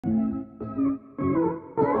Hi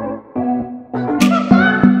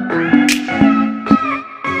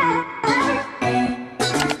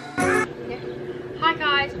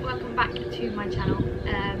guys, welcome back to my channel.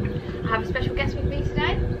 I have a special guest with me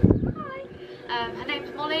today. Hi. Her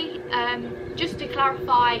name's Molly. Just to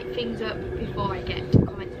clarify things up before I get to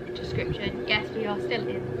comments in the description, yes, we are still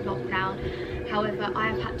in lockdown. However, I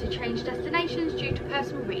have had to change destinations due to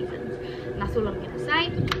personal reasons, and that's all I'm going to say.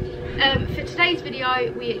 For today's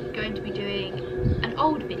video, we are going to be doing an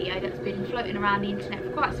old video that's been floating around the internet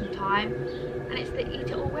for quite some time, and it's the Eat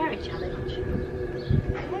It or Wear It challenge.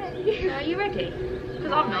 Are you ready?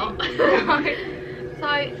 Because I'm not. So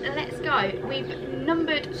let's go. We've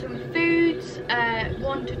numbered some foods,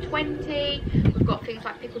 1 to 20. We've got things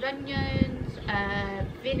like pickled onions,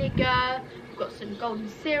 vinegar. We've got some golden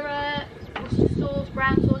syrup, mustard sauce,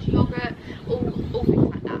 brown sauce, yogurt, all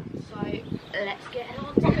things like that. So let's get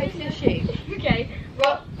on to rock, paper, scissors, shoot. Okay.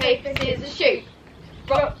 Rock, paper, scissors, shoot.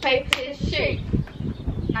 Rock, paper, scissors, shoot.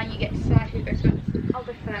 Now you get to decide who goes first. I'll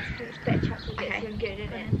go first because it's better chance of getting some good,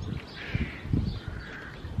 isn't it?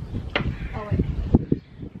 Oh wait.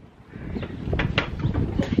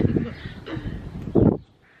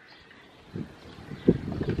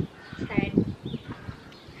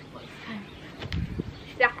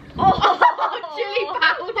 Chili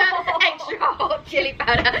powder! Extra hot chili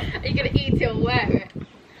powder. Are you going to eat it or wear it?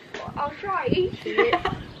 I'll try eating it.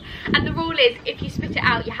 And the rule is, if you spit it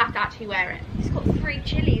out, you have to actually wear it. It's got 3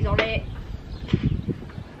 chilies on it.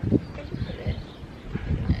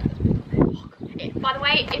 By the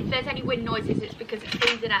way, if there's any wind noises, it's because it's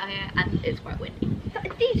freezing out here and it's quite windy.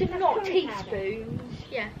 These are not teaspoons.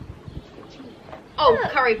 Yeah. Oh,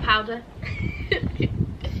 curry powder.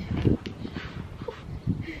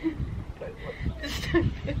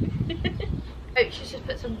 Oh, she's just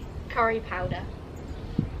put some curry powder.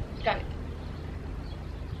 Go.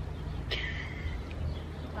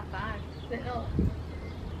 Not bad. Is it not?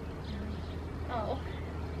 Oh.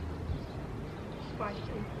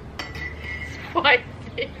 Spicy.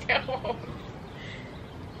 Spicy. Oh.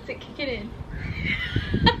 Is it kicking in?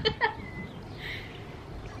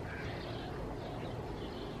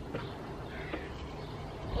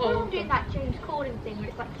 I'm doing that James Corden thing where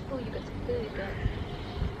it's like before you got some food, but...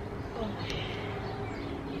 Oh.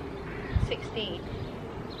 16.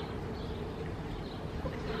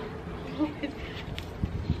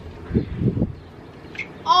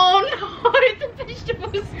 Oh no, it's a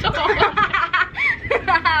vegetable stock.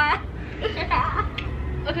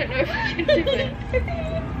 I don't know if I can do it.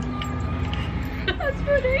 That's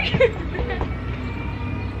funny.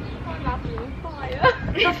 I'm laughing on fire. I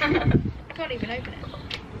can't even open it.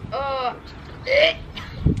 Oh.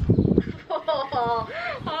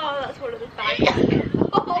 Oh, that's one of the bad.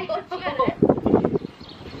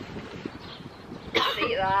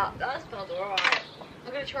 See that? That smells alright.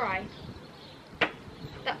 I'm gonna try.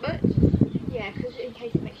 That much? Yeah, because in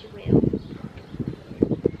case it makes you ill.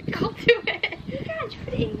 I can't do it. You can just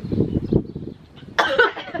put it in.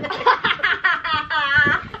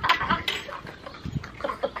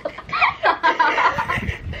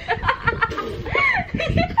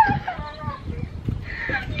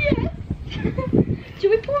 Do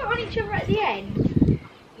we pour it on each other at the end?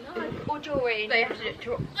 No. Or during? They have to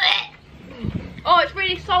do it. Oh, it's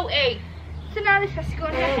really salty. So now this has to go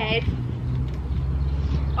on her head.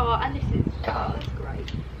 Oh, and this is... Oh, that's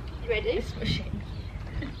great. You ready? It's squishing.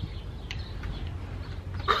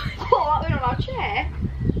 Oh, that went on our chair.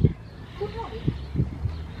 Oh, no.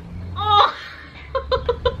 Oh!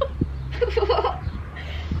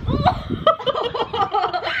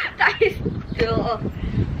 That is... Ugh.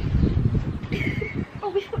 Oh,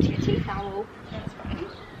 we forgot to get a tea towel. That's fine.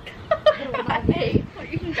 Like me. Oh,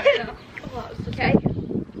 you can go now. Oh, that was okay.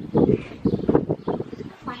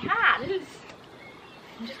 My hands.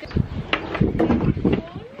 I'm just gonna...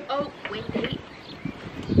 Oh, wait.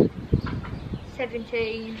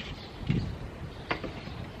 17.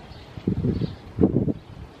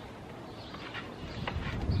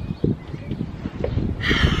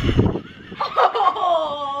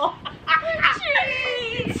 Oh!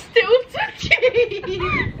 Cheese! Still touchy!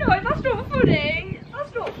 No, that's not funny.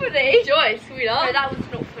 That's not funny. Joy, sweetheart. No, that one's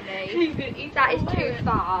not funny. That is too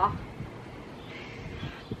far.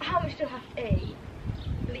 How much do I have to eat?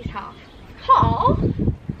 At least half. Half?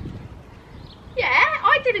 Yeah,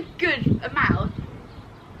 I did a good amount.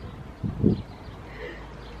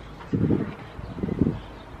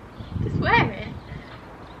 Just wear it.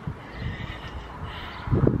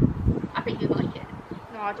 I think you like it.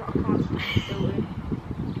 No, I can't stand still.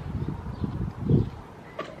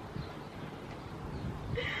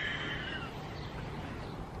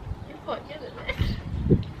 You're quite good at it.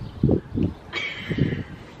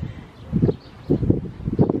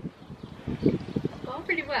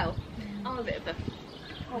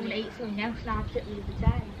 Something else now I took the other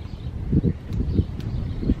day.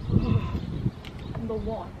 Number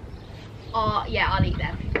 1. Oh, yeah, I'll eat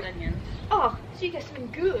them. Pickled onions. Oh, so you get something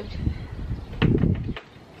good. Can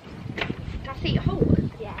I see a whole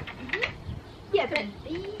one? Yeah. Yeah, but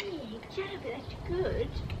big. Yeah, but that's good.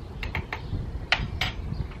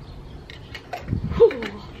 Ooh,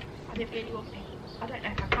 I don't really want meat. I don't know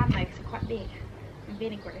if I can though, because they're quite big and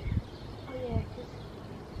vinegary. Oh yeah, cause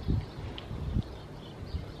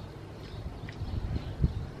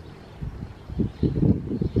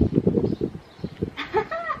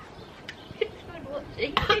it's fun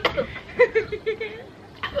watching.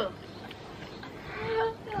 Oh.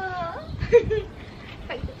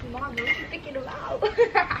 Thanks to Mum for picking them out.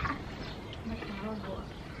 Make my own water.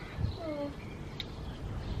 Oh.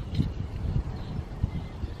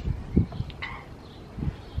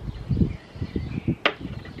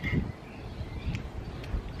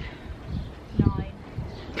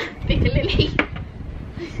 Piccalilli.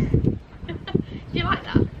 Do you like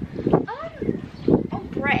that? On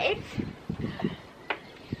bread.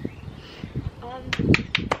 I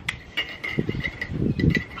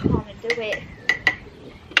can't even do it.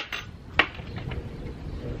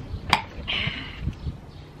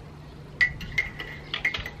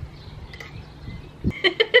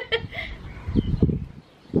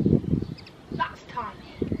 That's tiny.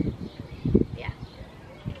 Yeah.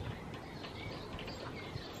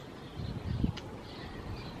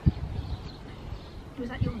 Was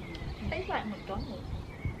that your number? Tastes like McDonald's.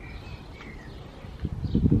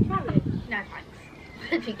 No, thanks.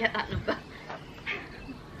 I didn't get that number.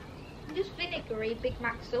 Just vinegary Big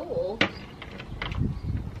Mac sauce.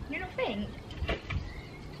 You don't think?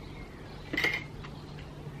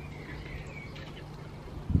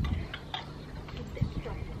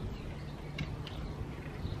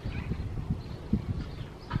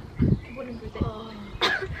 What number is it? Oh,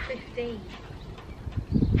 15.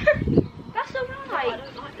 That's I alright.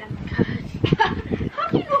 don't like lemon curds. How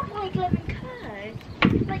do you not like lemon curd?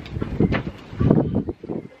 Like,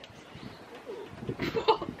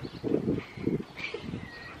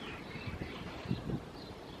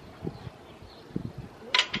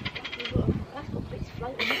 that's got bits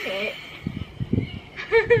floating in it.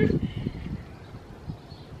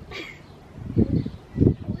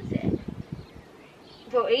 What is it?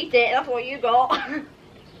 Don't eat it, that's what you got. I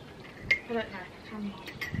don't know. Come on.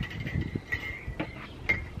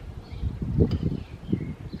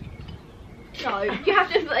 No, you have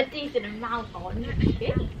to put a decent amount on. I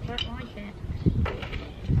don't like it.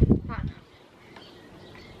 Fun.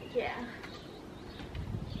 Yeah.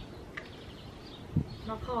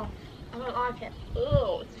 Knock off. I don't like it.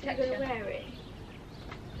 Oh, it's you're texture. gonna wear it.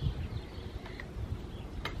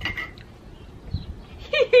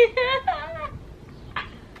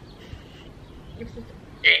 It's just-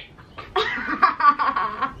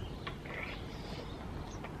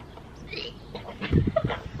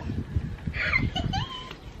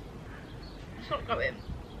 It's not going.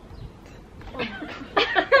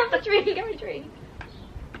 Have a drink, have a drink.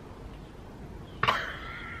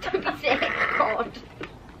 Don't be sick, God.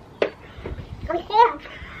 Oh God!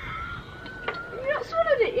 You've not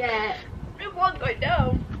swallowed it yet. It won't go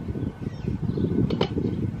down.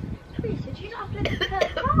 Teresa, do you not have lemon curd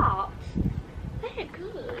tarts? They're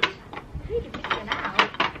good. I'm really missing out.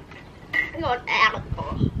 Hang on, out.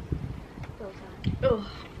 Oh. Well done. Ugh.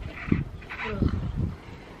 Ugh.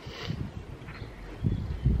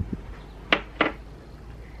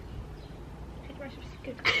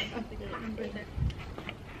 Good. I'm doing it.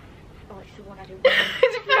 Oh, it's the one I do.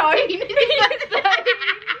 It's fine.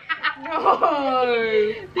 No.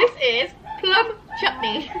 This is plum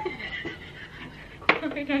chutney. No.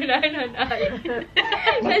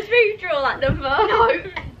 Let's redraw that number. No.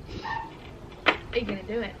 Are you gonna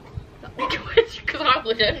do it? Because I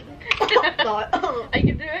wouldn't. Like, Are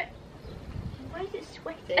you gonna do it? why is it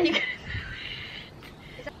sweating? Are you gonna...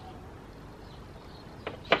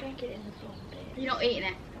 Drink it in the blonde bit. You're not eating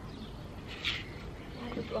it.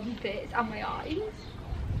 Like the blonde bits and my eyes.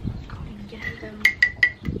 Can't even get them.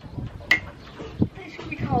 It's gonna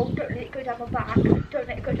be cold. Don't let it go down my back. Don't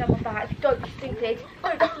let it go down my back. Don't be stupid.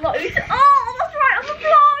 Oh, that's loads. Oh, that's right. I'm a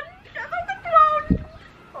blonde. I'm a blonde.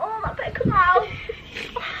 Oh, that better come out.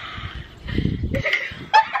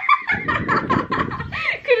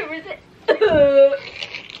 Couldn't resist. Don't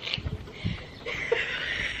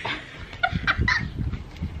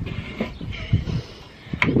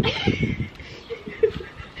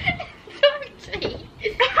cheat.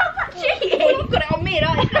 How's that cheating? Well, I've got it on me and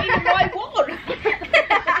it's not even my one.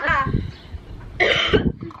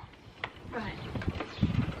 Right.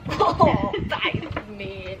 Oh, that is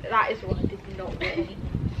mean.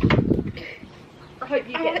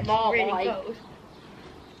 It's Marmite. really cold.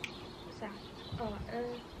 What's that? Oh,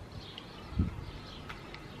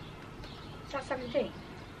 is that 17?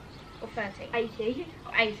 Or 30? 80.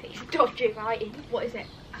 Or 80? Dodgy writing. What is it?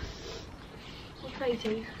 What's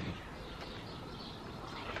 80?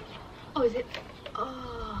 Oh, is it?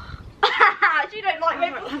 Oh. You don't like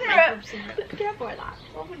maple syrup. Maple syrup. Careful with that.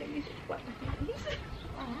 I wouldn't use it to wet my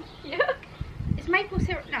hands. Yeah. Is maple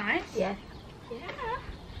syrup nice? Yeah. Yeah.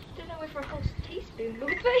 Don't know if a whole teaspoon would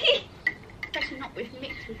be. Especially not with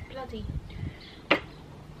mixed with bloody. Oh,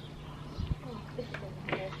 this is a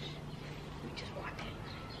wash. Let me just wipe it.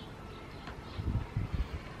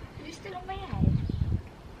 Is it still on my head?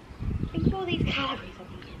 Think of all these calories I'm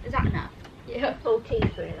eating. Is that enough? Yeah, a full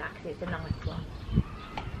teaspoon of that because it's a nice one.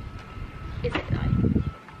 Is it though?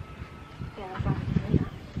 Yeah, that's right.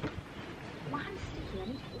 My hand's sticky, I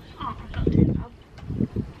need to wash. Oh, it's not too bad.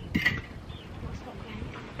 That's not great.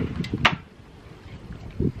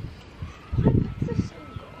 Why is this so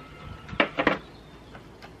good?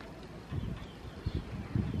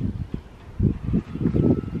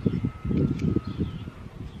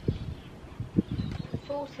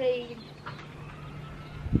 14.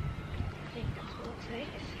 I think that's what it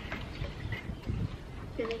is.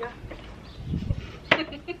 Vinegar.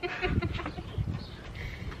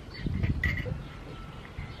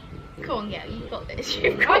 Come on, yeah, you've got this. I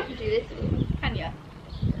You've got can do this. Can you?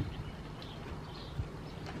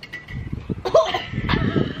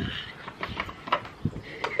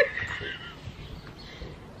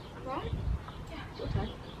 Right? Yeah, it's your turn.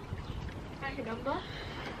 Make a number.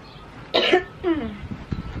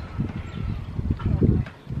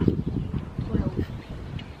 12.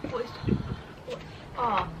 What is what?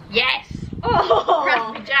 Oh, yes! Oh!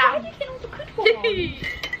 Raspberry jam. Why are you getting all the good ones?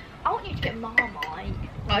 I want you to get Marmite.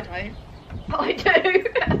 I don't. I do.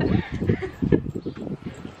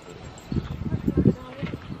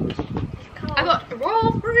 I got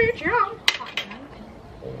raspberry jam.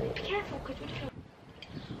 Be careful because we just.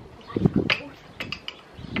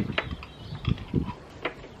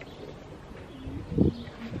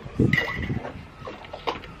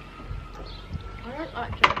 I don't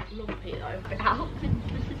like jam lumpy though. Ow.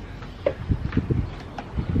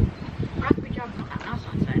 Raspberry jam's not that nice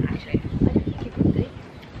on its own actually. I don't think it would be.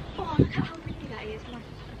 Oh, look at how windy that is.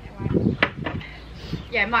 Okay, right.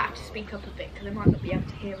 Yeah, I might have to speak up a bit because they might not be able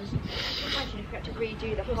to hear us. Imagine if we had to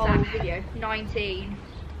redo the What's whole that? video. 19.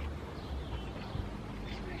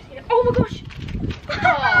 Oh my gosh! Oh,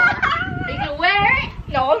 are you gonna wear it?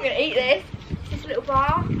 No, I'm gonna eat this. This little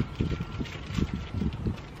bar.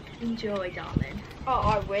 Enjoy, darling. Oh,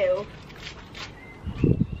 I will.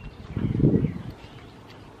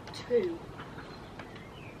 2.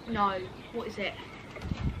 No. What is it?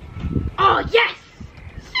 Oh, yes!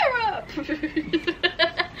 Syrup!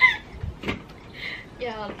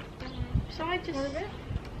 Yeah. So I just...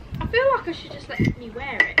 I feel like I should just let me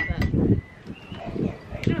wear it, but...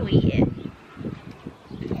 I'm gonna eat it.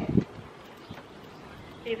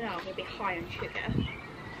 Even though I'm gonna be high on sugar.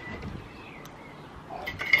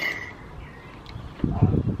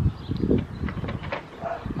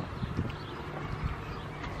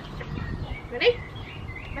 Ready?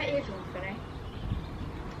 My ears are all funny.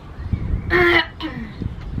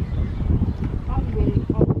 I'm really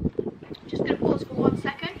hot. Just gonna pause for 1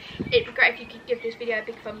 second. It'd be great if you could give this video a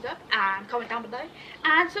big thumbs up and comment down below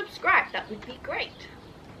and subscribe. That would be great.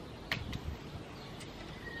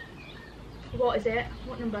 What is it?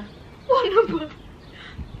 What number? What number?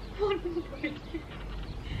 What number?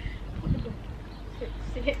 What number?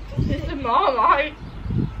 6. This is Marmite.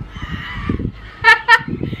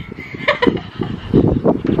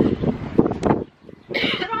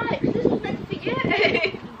 Right, this was meant for you.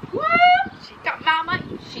 What? She got Marmite.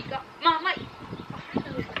 She got Marmite. I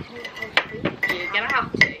don't know if I can do that whole spoon. You're gonna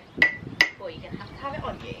have to. Or you're gonna have it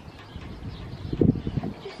on you.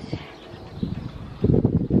 Just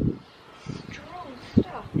strong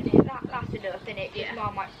stuff in it. That's enough in it. Yeah.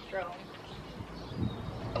 Marmite's strong.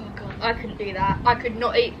 Oh god, I couldn't do that. I could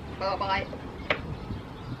not eat Marmite.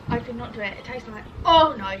 I could not do it. It tastes like.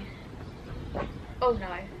 Oh no. Oh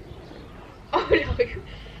no. Oh no.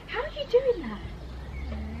 How are you doing that?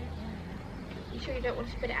 You sure you don't want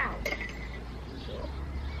to spit it out? Sure.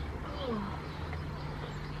 Oh.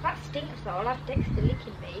 That stinks though. I'll have Dexter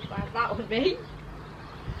licking me if I have that on me.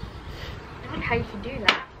 I don't know how you can do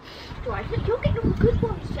that. Right, look, you're getting all the good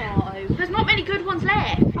ones, so. There's not many good ones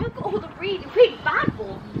left. I've got all the really, really bad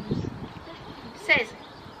ones. It says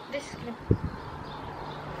this is gonna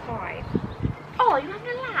 5. Oh, you're having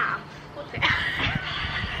a laugh. What's it?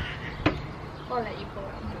 I'll let you pour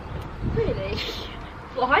it on. Really?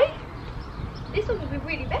 Why? This one will be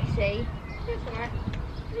really messy. It's alright.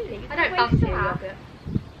 Lily, I don't fancy yogurt.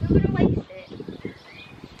 You're gonna waste it.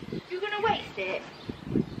 You're gonna waste it.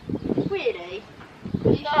 Really?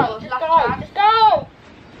 No, Just go. Just go.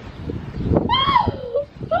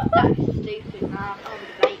 That's stupid, man. I would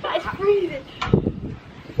debate that. That is freezing.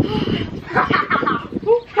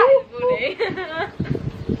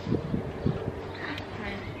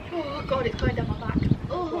 Oh god, it's going down my back.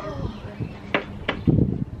 Oh.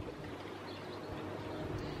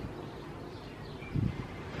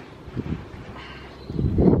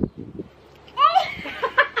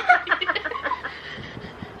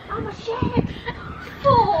 I'm a shit.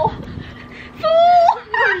 4.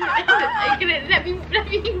 Are you gonna let me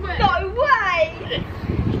wet? No way.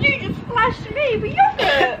 You just splashed me with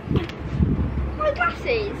yogurt. My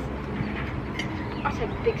glasses. I'll take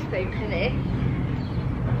a big spoon for this.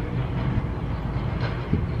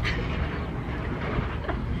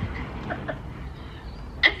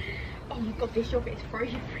 Oh my god, this yogurt is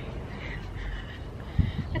frozen.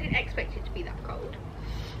 I didn't expect it to be that cold.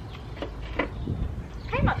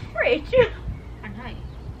 Came out the fridge. I know.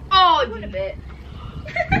 Oh, you want a bit?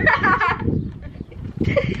 I don't know.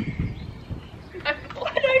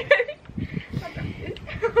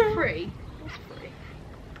 Free? What's free?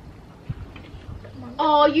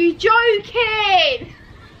 Oh, you joking?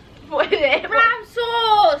 What is it? Brown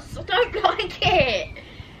sauce! I don't like it.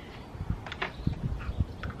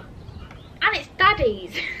 And it's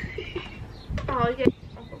Daddy's. Oh, yeah.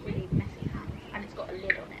 I've got really messy hands. And it's got a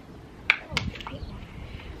lid on it. Oh,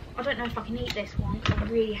 I don't know if I can eat this one because I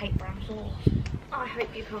really hate brown sauce. I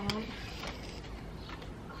hope you can't.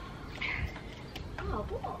 Oh,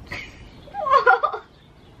 what? What?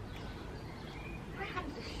 My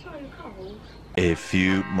hands are so cold. A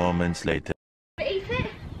few moments later. Eat it?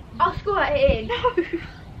 I'll squirt it in. No.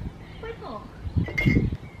 Why not?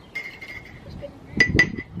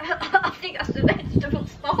 I think that's the vegetable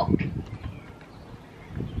stock. Let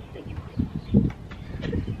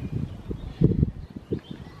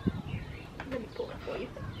me pour it for you.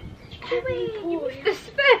 Wait, The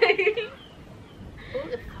spoon! oh,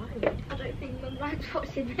 the phone. I don't think my man's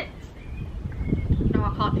watching this. No, I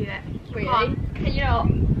can't do that. Really? Can't. Can you not?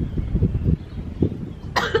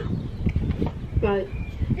 Right.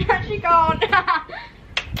 You actually can't. Oh,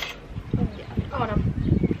 yeah. Go on.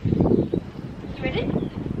 You ready?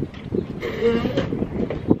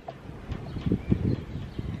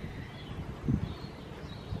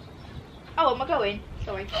 Oh, am I going?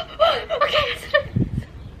 Sorry. Okay.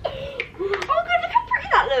 Oh god, look how pretty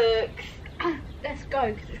that looks. Let's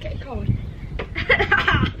go because it's getting cold.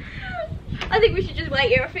 I think we should just wait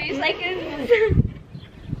here a few seconds.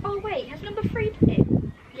 Oh wait, has number 3 been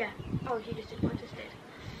in? Yeah. Oh, you just did what I just did.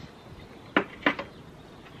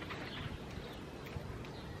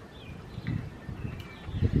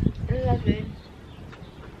 Eleven.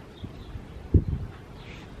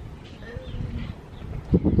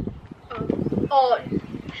 Oh.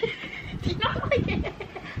 Do you not like it?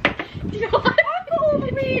 Do you not like it? I got all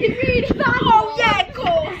the really bad. Oh yeah, of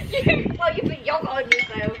course. Well, you put yogurt on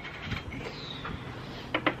yourself.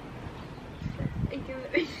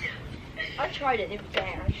 I tried it the other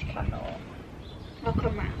day and I just cannot. I'll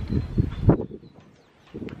come round.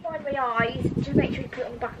 Find my eyes. Just make sure you put it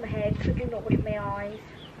on the back of my head because I do not want it in my eyes.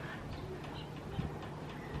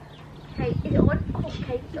 Okay, is it on? Oh,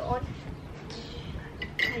 okay, is it on?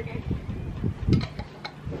 Okay.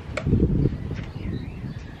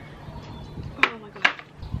 Oh my god.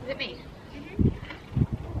 Is it me?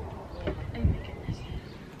 Oh my goodness.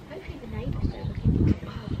 Hopefully the neighbours don't look in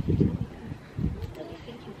my eyes.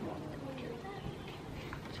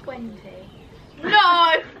 20.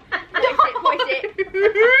 No! What is it?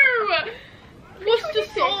 What's the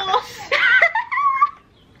sauce?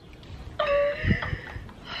 I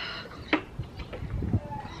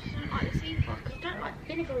don't like this either because I don't like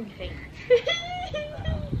vinegary things.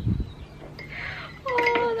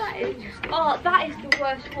 Oh, that is the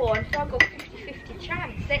worst one. So I've got 50-50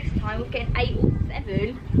 chance next time of getting 8 or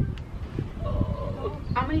 7.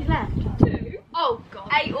 How many's left? 2. Oh god.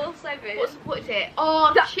 8 or 7. What is it?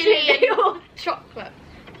 Oh, That chili chili and or chocolate.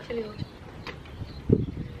 Chili or chocolate.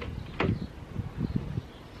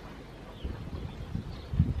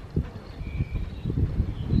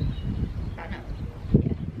 Yeah.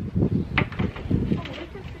 Oh, we're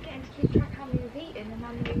just forgetting to keep track how many we've eaten and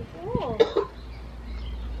how many we've wore.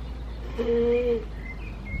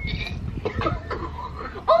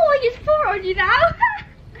 Oh, I just 4 on you now.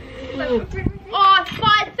 Oh,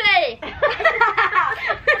 spicy!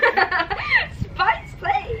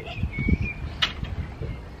 Spicy.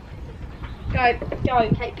 Go.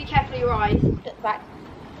 Okay, be careful of your eyes. At the back.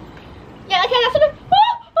 Yeah, okay, that's enough. Oh,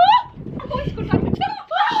 oh. I thought it's gone down the top.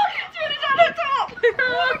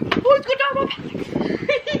 Oh, it's gone down my back.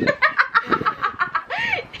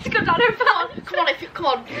 It's gone down her back. Come on, come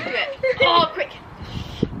on, do it. Oh, quick.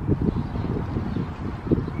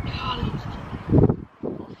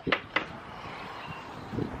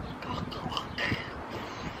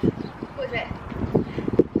 What is it?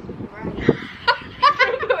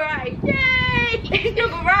 Right. Yay! It's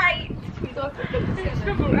not right. It's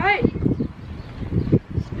not right.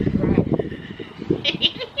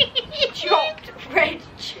 Chopped red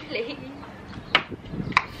chilli.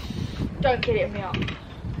 Don't get it me up. You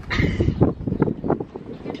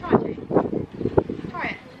can try to. Try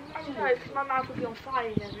it. I don't know, because my mouth will be on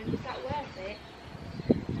fire then. Is that worth it?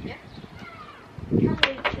 Yeah. How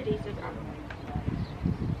many chilies are there?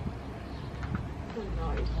 Oh no.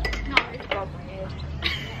 No. Above my head.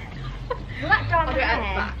 Will that down I'll my do it at the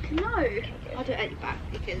hair? back. No. I'll do it at the back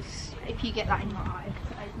because if you get that in your eye,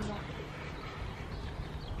 it's open up.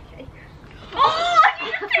 Okay. Oh,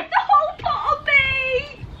 you just took the whole pot of me!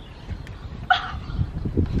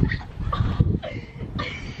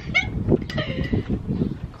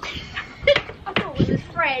 I thought it was his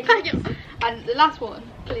friend. And the last one,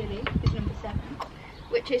 clearly, is number 7,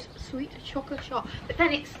 which is sweet chocolate shot. But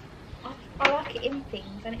then it's, I like it in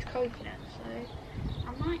things, and it's coconut, so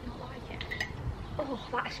I might not like it. Oh,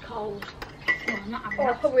 that's cold. Oh, I'm not having Oh,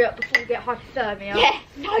 that. hurry up before we get hypothermia. Yeah,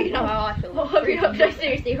 no, you know how I feel. Oh, hurry up. No,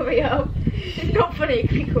 seriously, hurry up. It's not funny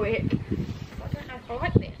if you quit. I don't know if I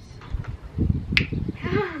like this.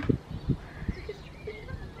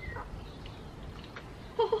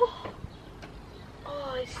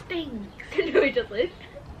 Oh, it stinks. No, it doesn't.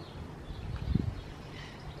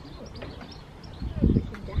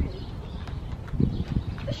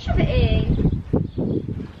 Let's shove it in.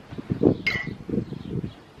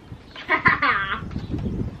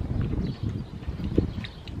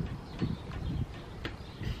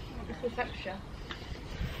 It's the texture.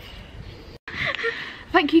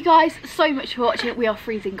 Thank you guys so much for watching. We are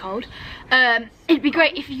freezing cold. It'd be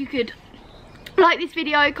great if you could like this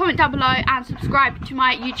video, comment down below and subscribe to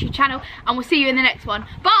my YouTube channel, and we'll see you in the next one.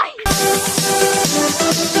 Bye!